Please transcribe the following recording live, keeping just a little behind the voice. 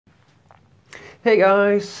Hey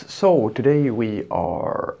guys, so today we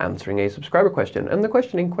are answering a subscriber question, and the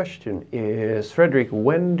question in question is, Fredrik,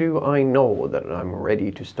 when do I know that I'm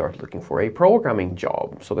ready to start looking for a programming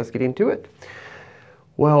job? So let's get into it.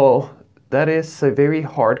 Well, that is a very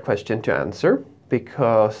hard question to answer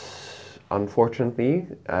because unfortunately,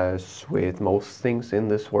 as with most things in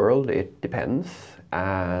this world, it depends,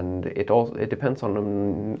 and it depends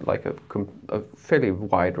on a fairly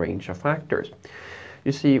wide range of factors.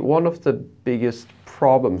 You see, one of the biggest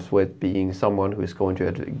problems with being someone who is going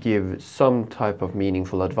to give some type of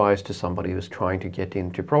meaningful advice to somebody who's trying to get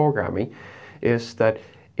into programming is that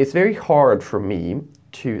it's very hard for me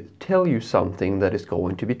to tell you something that is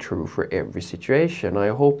going to be true for every situation. I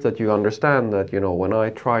hope that you understand that, when I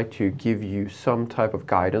try to give you some type of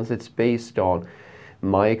guidance, it's based on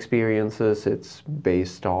my experiences, it's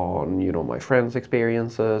based on, my friends'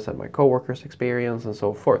 experiences and my coworkers' experience and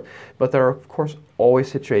so forth. But there are, of course,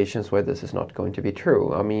 always situations where this is not going to be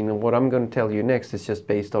true. I mean, what I'm going to tell you next is just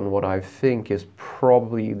based on what I think is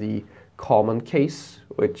probably the common case,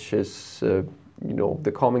 which is,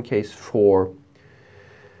 the common case for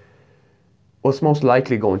what's most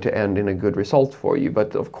likely going to end in a good result for you.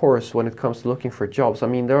 But of course, when it comes to looking for jobs, I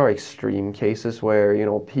mean, there are extreme cases where,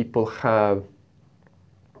 people have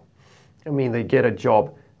they get a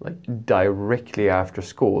job like directly after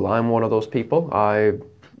school. I'm one of those people. I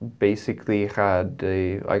basically had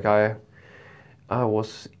I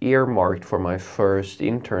was earmarked for my first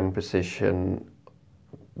intern position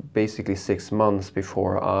basically 6 months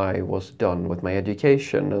before I was done with my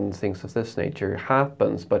education, and things of this nature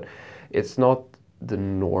happens, but it's not the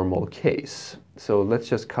normal case. So let's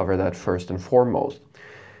just cover that first and foremost.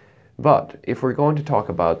 But if we're going to talk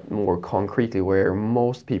about more concretely where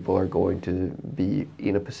most people are going to be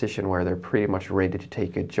in a position where they're pretty much ready to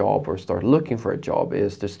take a job or start looking for a job,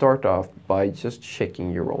 is to start off by just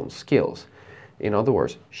checking your own skills. In other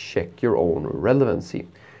words, check your own relevancy.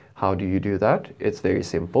 How do you do that? It's very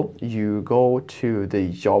simple. You go to the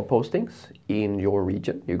job postings in your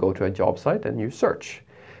region, you go to a job site and you search.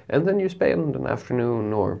 And then you spend an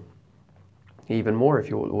afternoon or even more if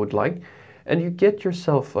you would like, and you get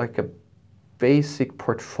yourself like a basic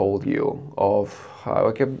portfolio of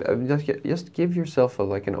just give yourself an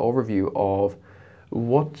overview of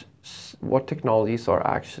what technologies are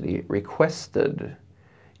actually requested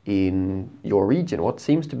in your region. What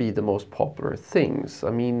seems to be the most popular things. I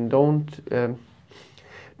mean, don't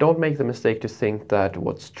make the mistake to think that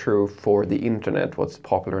what's true for the internet, what's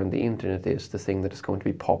popular in the internet, is the thing that is going to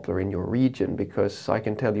be popular in your region, because I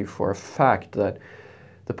can tell you for a fact that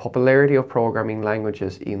the popularity of programming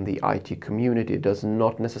languages in the IT community does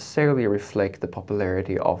not necessarily reflect the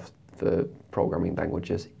popularity of the programming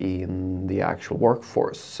languages in the actual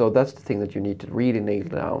workforce. So that's the thing that you need to really nail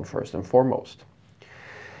down first and foremost.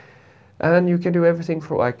 And you can do everything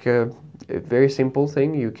for like a very simple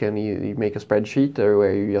thing. You make a spreadsheet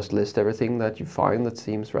where you just list everything that you find that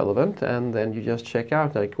seems relevant, and then you just check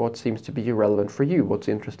out like what seems to be relevant for you, what's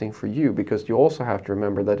interesting for you, because you also have to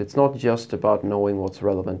remember that it's not just about knowing what's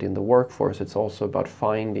relevant in the workforce, it's also about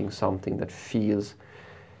finding something that feels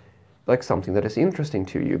like something that is interesting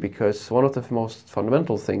to you, because one of the most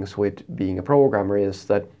fundamental things with being a programmer is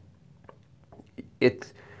that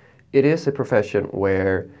it is a profession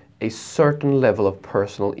where a certain level of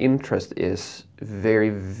personal interest is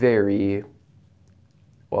very, very,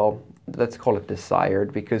 well, let's call it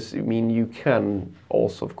desired, because you can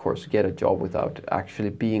also, of course, get a job without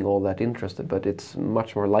actually being all that interested, but it's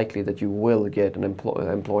much more likely that you will get an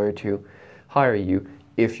employer to hire you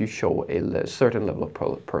if you show a certain level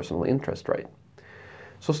of personal interest, right?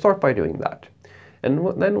 So start by doing that.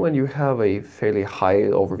 And then when you have a fairly high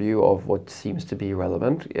overview of what seems to be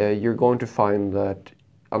relevant, you're going to find that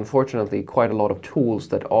unfortunately, quite a lot of tools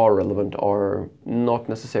that are relevant are not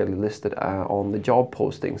necessarily listed on the job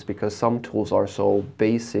postings, because some tools are so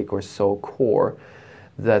basic or so core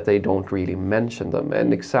that they don't really mention them.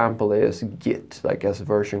 An example is Git, like as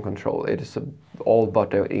version control. It is all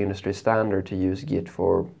but an industry standard to use Git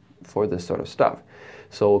for this sort of stuff.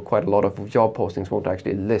 So quite a lot of job postings won't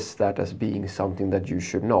actually list that as being something that you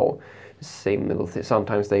should know. Same little thing.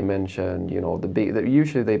 Sometimes they mention,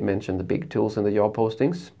 usually they mention the big tools in the job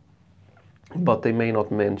postings, but they may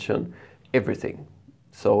not mention everything.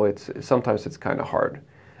 So sometimes it's kind of hard,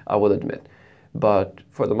 I will admit. But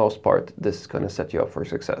for the most part, this is going to set you up for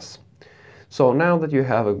success. So now that you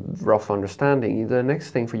have a rough understanding, the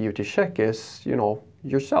next thing for you to check is,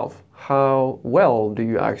 yourself. How well do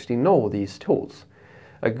you actually know these tools?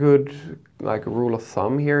 A good rule of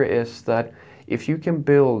thumb here is that if you can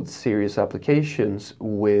build serious applications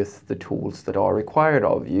with the tools that are required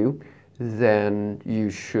of you, then you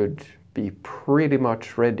should be pretty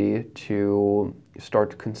much ready to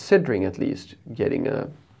start considering at least getting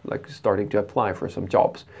like starting to apply for some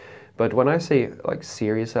jobs. But when I say like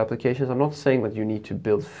serious applications, I'm not saying that you need to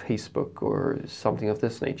build Facebook or something of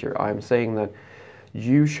this nature. I'm saying that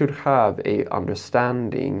you should have a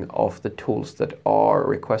understanding of the tools that are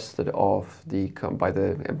requested of by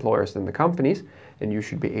the employers and the companies, and you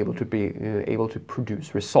should be able to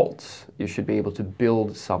produce results. You should be able to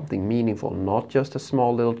build something meaningful, not just a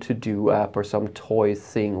small little to-do app or some toy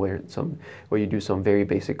thing where you do some very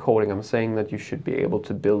basic coding. I'm saying that you should be able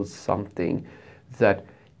to build something that,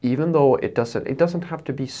 even though it doesn't have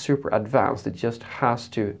to be super advanced, it just has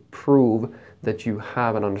to prove that you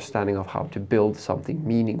have an understanding of how to build something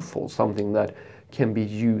meaningful, something that can be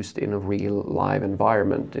used in a real live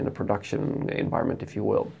environment, in a production environment, if you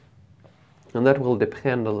will. And that will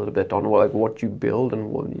depend a little bit on what you build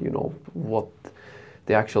and what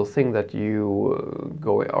the actual thing that you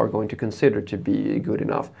are going to consider to be good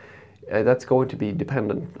enough. That's going to be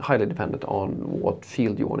highly dependent on what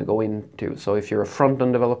field you want to go into. So if you're a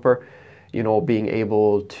front-end developer, being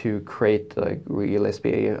able to create like real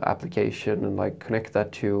SPA application and like connect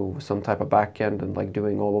that to some type of backend and like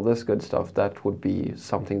doing all of this good stuff, that would be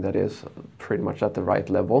something that is pretty much at the right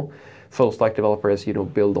level. Full stack developer is,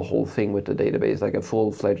 build the whole thing with the database, like a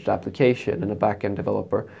full-fledged application, and a backend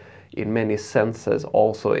developer in many senses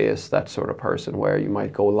also is that sort of person where you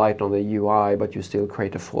might go light on the UI, but you still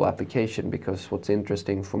create a full application, because what's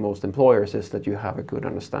interesting for most employers is that you have a good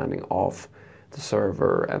understanding of the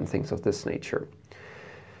server and things of this nature.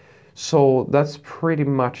 So that's pretty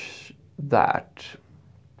much that.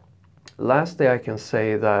 Lastly, I can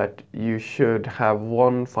say that you should have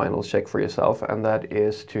one final check for yourself, and that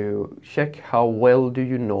is to check how well do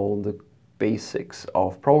you know the basics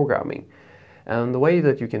of programming. And the way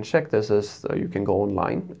that you can check this is you can go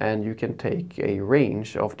online and you can take a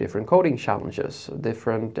range of different coding challenges, do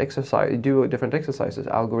different exercises,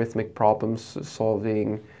 algorithmic problems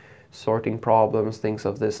solving, sorting problems, things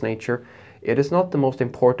of this nature. It is not the most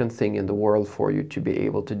important thing in the world for you to be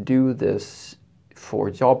able to do this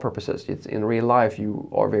for job purposes. It's in real life you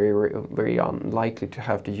are very, very unlikely to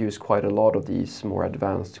have to use quite a lot of these more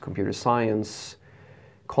advanced computer science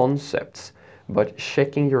concepts. But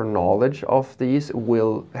checking your knowledge of these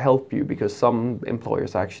will help you, because some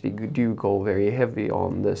employers actually do go very heavy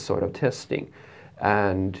on this sort of testing.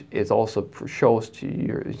 And it also shows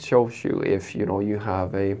you if you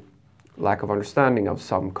have a lack of understanding of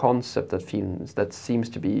some concept that seems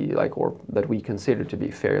to be or that we consider to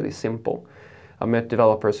be fairly simple. I met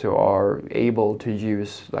developers who are able to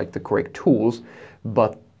use the correct tools,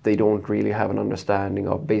 but they don't really have an understanding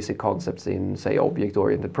of basic concepts in, say,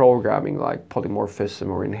 object-oriented programming, like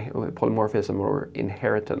polymorphism or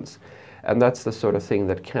inheritance. And that's the sort of thing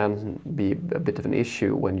that can be a bit of an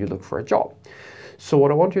issue when you look for a job. So what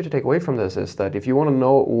I want you to take away from this is that if you want to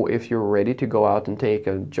know if you're ready to go out and take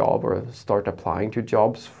a job or start applying to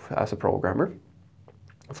jobs as a programmer,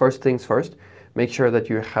 first things first, make sure that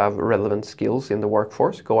you have relevant skills in the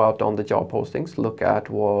workforce. Go out on the job postings, look at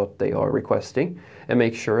what they are requesting, and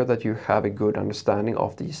make sure that you have a good understanding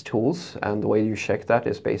of these tools. And the way you check that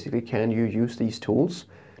is basically, can you use these tools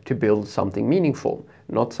to build something meaningful?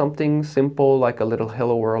 Not something simple like a little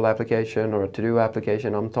Hello World application or a to-do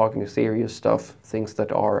application. I'm talking serious stuff, things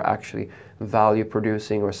that are actually value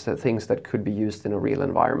producing or things that could be used in a real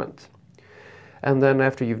environment. And then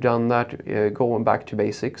after you've done that, go back to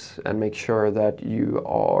basics and make sure that you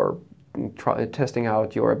are testing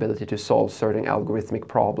out your ability to solve certain algorithmic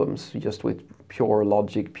problems just with pure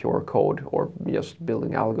logic, pure code, or just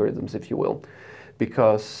building algorithms, if you will.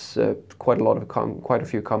 Because quite a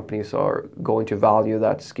few companies are going to value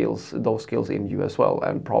those skills in you as well,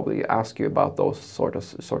 and probably ask you about those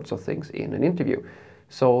sorts of things in an interview.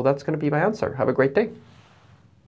 So that's going to be my answer. Have a great day.